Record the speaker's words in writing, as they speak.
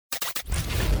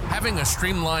Having a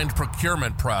streamlined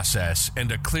procurement process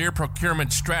and a clear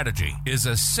procurement strategy is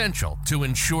essential to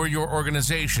ensure your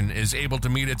organization is able to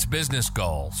meet its business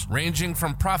goals, ranging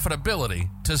from profitability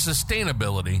to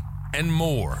sustainability and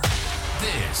more.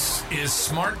 This is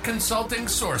Smart Consulting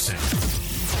Sourcing,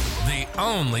 the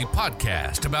only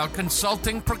podcast about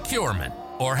consulting procurement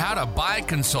or how to buy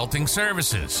consulting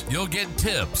services. You'll get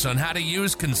tips on how to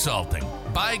use consulting,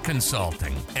 buy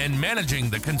consulting, and managing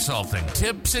the consulting.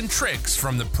 Tips and tricks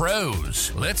from the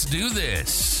pros. Let's do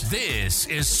this. This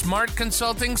is Smart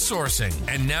Consulting Sourcing.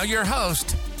 And now your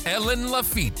host, Ellen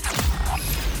Lafitte.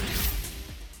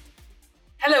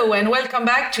 Hello and welcome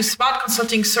back to Smart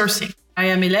Consulting Sourcing. I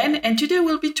am Ellen and today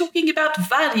we'll be talking about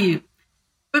value.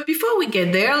 But before we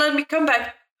get there, let me come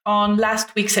back on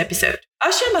last week's episode.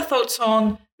 I'll share my thoughts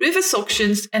on reverse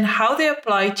auctions and how they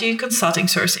apply to consulting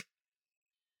sourcing.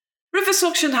 Reverse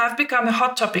auctions have become a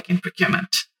hot topic in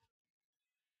procurement.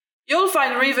 You'll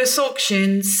find reverse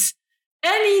auctions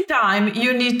anytime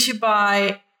you need to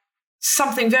buy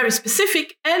something very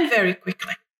specific and very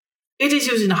quickly. It is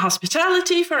used in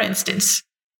hospitality, for instance.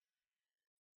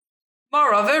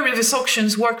 Moreover, reverse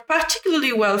auctions work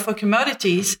particularly well for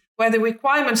commodities where the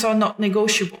requirements are not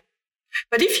negotiable.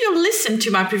 But if you listen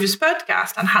to my previous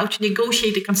podcast on how to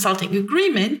negotiate a consulting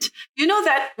agreement, you know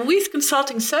that with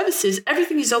consulting services,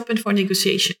 everything is open for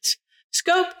negotiations.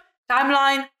 Scope,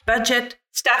 timeline, budget,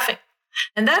 staffing.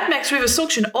 And that makes reverse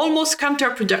auction almost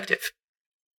counterproductive.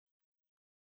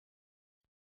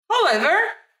 However,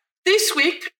 this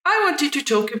week, I wanted to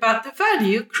talk about the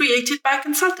value created by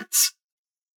consultants.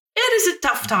 It is a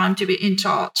tough time to be in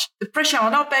charge. The pressure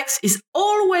on OPEX is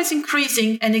always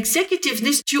increasing and executives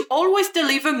need to always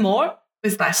deliver more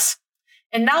with less.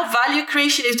 And now value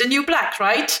creation is the new black,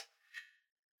 right?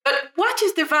 But what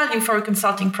is the value for a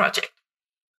consulting project?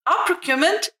 Are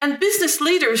procurement and business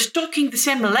leaders talking the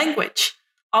same language?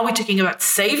 Are we talking about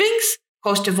savings,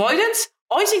 cost avoidance,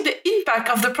 or is it the impact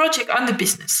of the project on the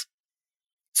business?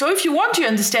 So if you want to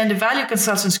understand the value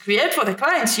consultants create for the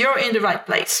clients, you're in the right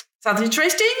place. Sounds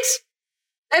interesting?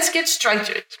 Let's get straight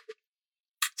to it.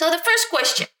 So the first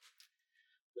question,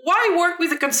 why work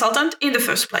with a consultant in the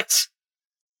first place?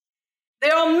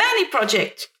 There are many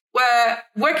projects where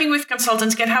working with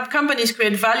consultants can help companies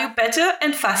create value better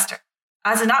and faster.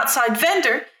 As an outside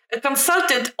vendor, a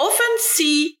consultant often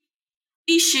sees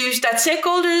issues that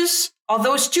stakeholders or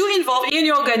those too involved in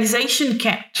your organization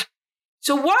can't.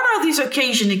 So what are these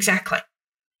occasions exactly?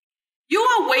 You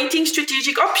are weighing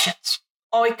strategic options.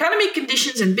 Our economic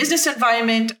conditions and business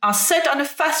environment are set on a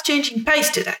fast-changing pace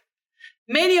today.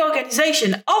 Many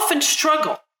organizations often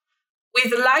struggle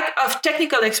with the lack of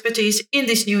technical expertise in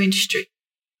this new industry.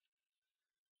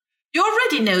 You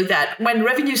already know that when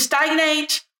revenues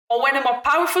stagnate or when a more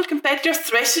powerful competitor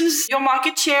threatens your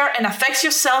market share and affects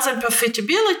your sales and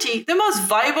profitability, the most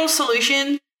viable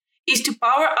solution is to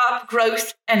power up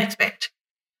growth and expand.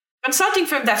 Consulting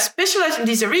firms that specialize in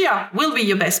this area will be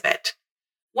your best bet.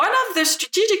 One of the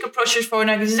strategic approaches for an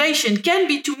organization can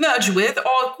be to merge with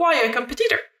or acquire a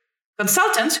competitor.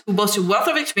 Consultants who boast a wealth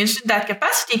of experience in that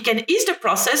capacity can ease the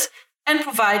process and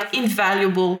provide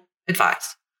invaluable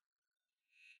advice.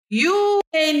 You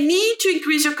may need to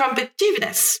increase your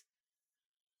competitiveness.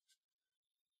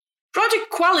 Project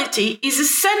quality is a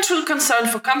central concern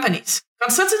for companies.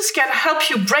 Consultants can help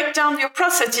you break down your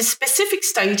process in specific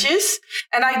stages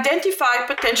and identify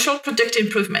potential product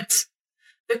improvements.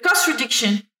 The cost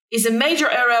reduction is a major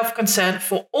area of concern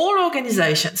for all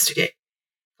organizations today.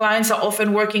 Clients are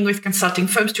often working with consulting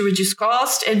firms to reduce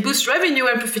cost and boost revenue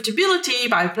and profitability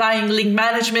by applying lean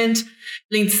management,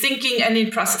 lean thinking, and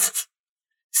lean processes.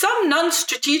 Some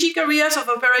non-strategic areas of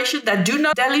operation that do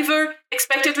not deliver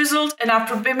expected results and are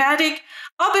problematic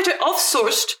are better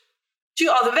outsourced to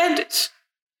other vendors.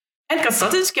 And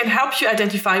consultants can help you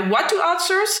identify what to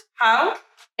outsource, how,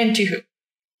 and to whom.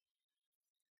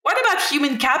 What about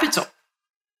human capital?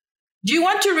 Do you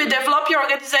want to redevelop your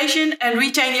organization and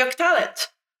retain your talent?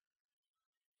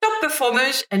 Top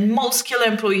performers and most skilled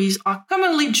employees are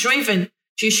commonly driven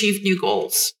to achieve new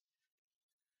goals.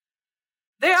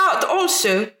 They are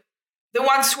also the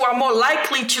ones who are more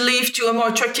likely to leave to a more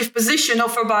attractive position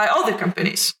offered by other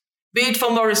companies, be it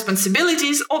for more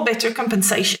responsibilities or better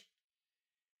compensation.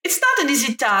 It's not an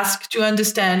easy task to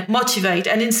understand, motivate,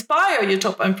 and inspire your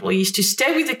top employees to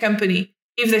stay with the company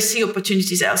if they see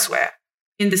opportunities elsewhere.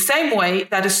 In the same way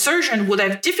that a surgeon would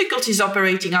have difficulties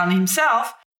operating on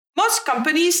himself, most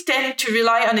companies tend to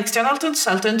rely on external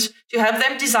consultants to help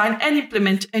them design and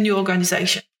implement a new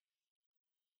organization.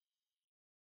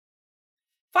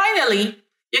 Finally,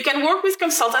 you can work with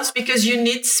consultants because you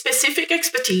need specific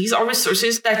expertise or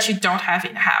resources that you don't have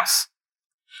in-house.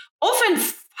 Often,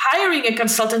 hiring a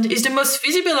consultant is the most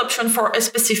feasible option for a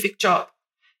specific job.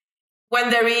 When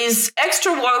there is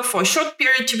extra work for a short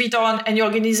period to be done and your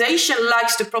organization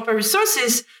lacks the proper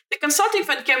resources, the consulting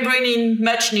firm can bring in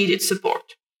much needed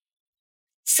support.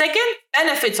 Second,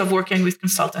 benefits of working with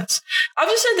consultants.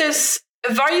 Obviously, there's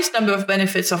a various number of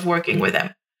benefits of working with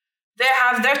them. They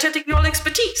have their technical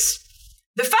expertise.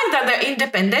 The fact that they're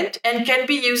independent and can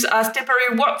be used as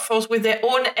temporary workforce with their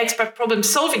own expert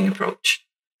problem-solving approach.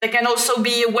 They can also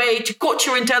be a way to coach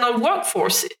your internal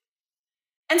workforce.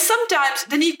 And sometimes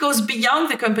the need goes beyond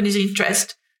the company's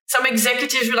interest. Some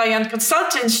executives rely on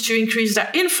consultants to increase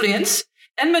their influence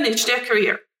and manage their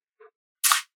career.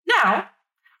 Now,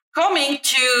 coming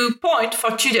to point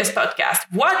for today's podcast,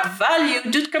 what value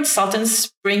do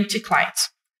consultants bring to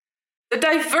clients? The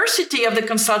diversity of the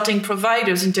consulting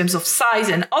providers in terms of size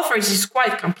and offers is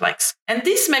quite complex, and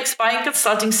this makes buying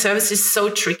consulting services so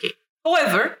tricky.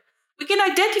 However, we can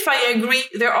identify and agree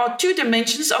there are two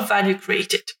dimensions of value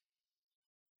created.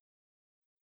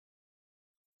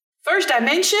 First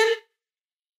dimension,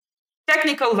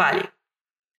 technical value.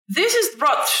 This is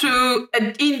brought through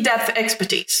an in-depth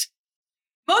expertise.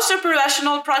 Most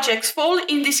operational projects fall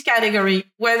in this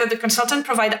category, whether the consultant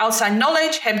provides outside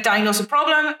knowledge, help diagnose a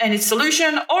problem and its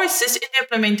solution, or assist in the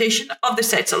implementation of the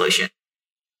said solution.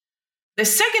 The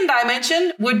second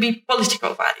dimension would be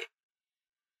political value.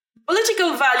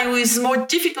 Political value is more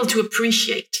difficult to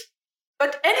appreciate,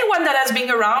 but anyone that has been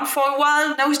around for a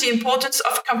while knows the importance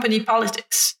of company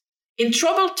politics. In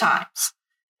troubled times,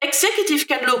 executives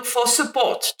can look for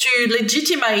support to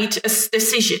legitimate a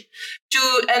decision,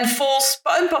 to enforce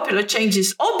unpopular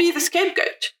changes, or be the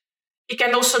scapegoat. It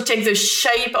can also take the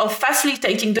shape of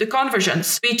facilitating the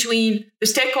convergence between the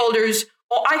stakeholders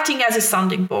or acting as a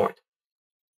sounding board.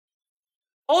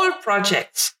 All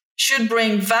projects should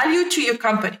bring value to your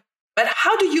company, but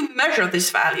how do you measure this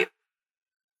value?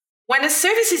 When a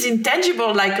service is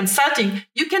intangible like consulting,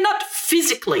 you cannot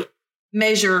physically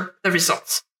measure the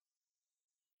results.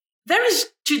 There is,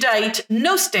 to date,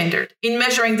 no standard in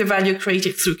measuring the value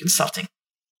created through consulting.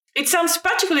 It sounds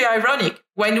particularly ironic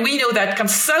when we know that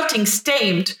consulting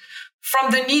stemmed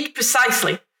from the need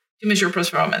precisely to measure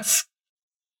performance.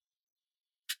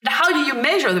 Now, how do you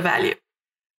measure the value?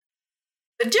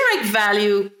 The direct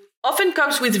value often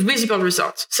comes with visible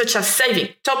results, such as saving,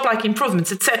 top-line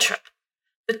improvements, etc.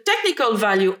 The technical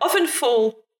value often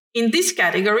falls in this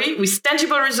category with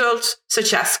tangible results,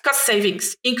 such as cost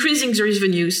savings, increasing the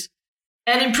revenues,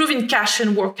 and improving cash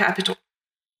and work capital.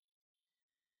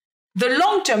 The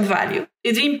long-term value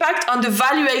is the impact on the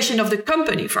valuation of the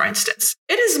company, for instance.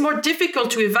 It is more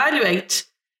difficult to evaluate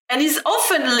and is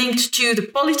often linked to the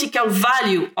political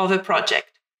value of a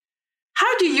project.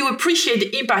 How do you appreciate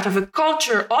the impact of a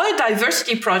culture or a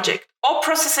diversity project or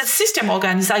process and system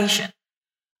organization?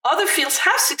 Other fields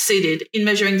have succeeded in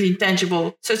measuring the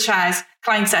intangible, such as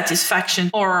client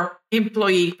satisfaction or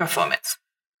employee performance.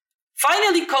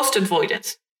 Finally, cost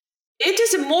avoidance. It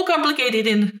is more complicated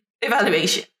in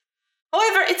evaluation.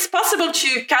 However, it's possible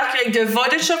to calculate the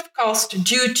avoidance of cost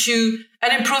due to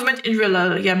an improvement in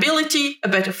reliability, a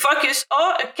better focus,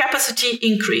 or a capacity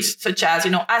increase, such as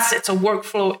assets or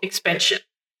workflow expansion.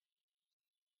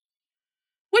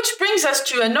 Which brings us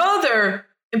to another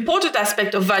important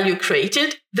aspect of value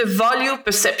created, the value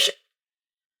perception.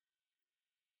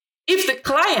 If the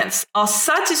clients are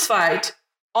satisfied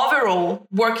overall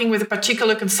working with a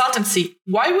particular consultancy,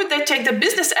 why would they take the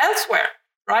business elsewhere,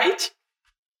 right?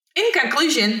 In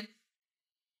conclusion,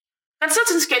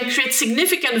 consultants can create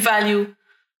significant value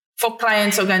for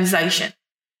clients' organization.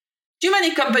 Too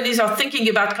many companies are thinking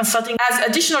about consulting as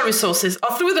additional resources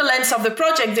or through the lens of the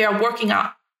project they are working on.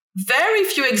 Very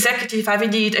few executives have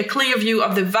indeed a clear view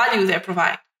of the value they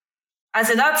provide. As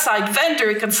an outside vendor,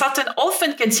 a consultant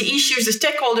often can see issues the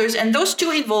stakeholders and those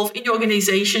two involved in the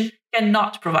organization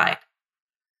cannot provide.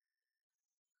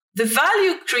 The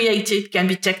value created can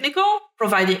be technical,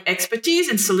 providing expertise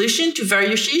and solution to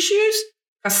various issues,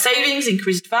 cost savings,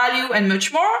 increased value, and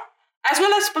much more, as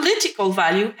well as political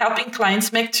value, helping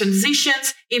clients make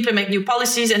transitions, implement new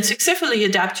policies, and successfully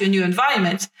adapt to a new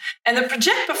environment. And the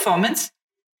project performance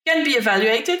can be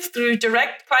evaluated through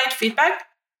direct client feedback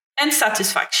and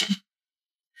satisfaction.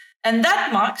 And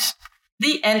that marks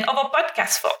the end of our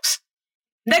podcast, folks.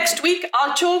 Next week,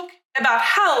 I'll talk about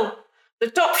how the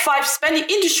top 5 spending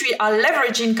industry are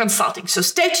leveraging consulting. So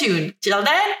stay tuned. Till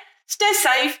then, stay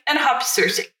safe and happy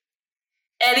sourcing.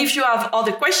 And if you have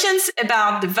other questions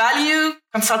about the value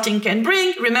consulting can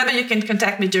bring, remember you can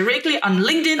contact me directly on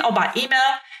LinkedIn or by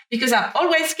email because I'm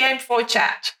always game for a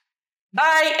chat.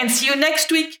 Bye and see you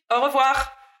next week. Au revoir.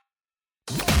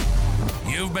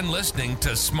 You've been listening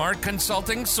to Smart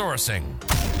Consulting Sourcing,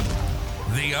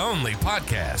 the only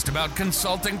podcast about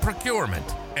consulting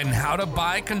procurement and how to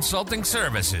buy consulting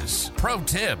services. Pro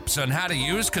tips on how to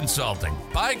use consulting,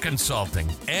 buy consulting,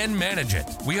 and manage it.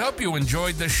 We hope you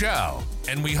enjoyed the show,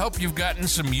 and we hope you've gotten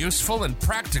some useful and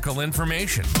practical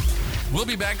information. We'll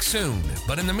be back soon,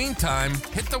 but in the meantime,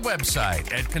 hit the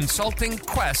website at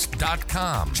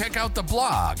consultingquest.com. Check out the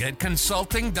blog at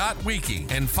consulting.wiki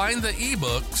and find the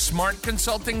ebook Smart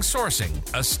Consulting Sourcing,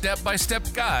 a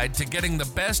step-by-step guide to getting the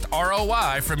best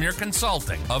ROI from your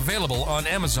consulting, available on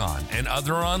Amazon and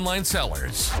other online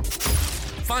sellers.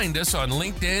 Find us on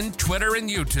LinkedIn, Twitter, and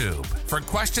YouTube. For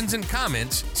questions and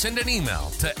comments, send an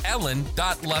email to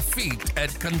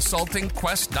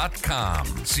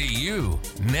ellen.lafitte@consultingquest.com. See you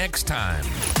next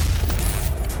time.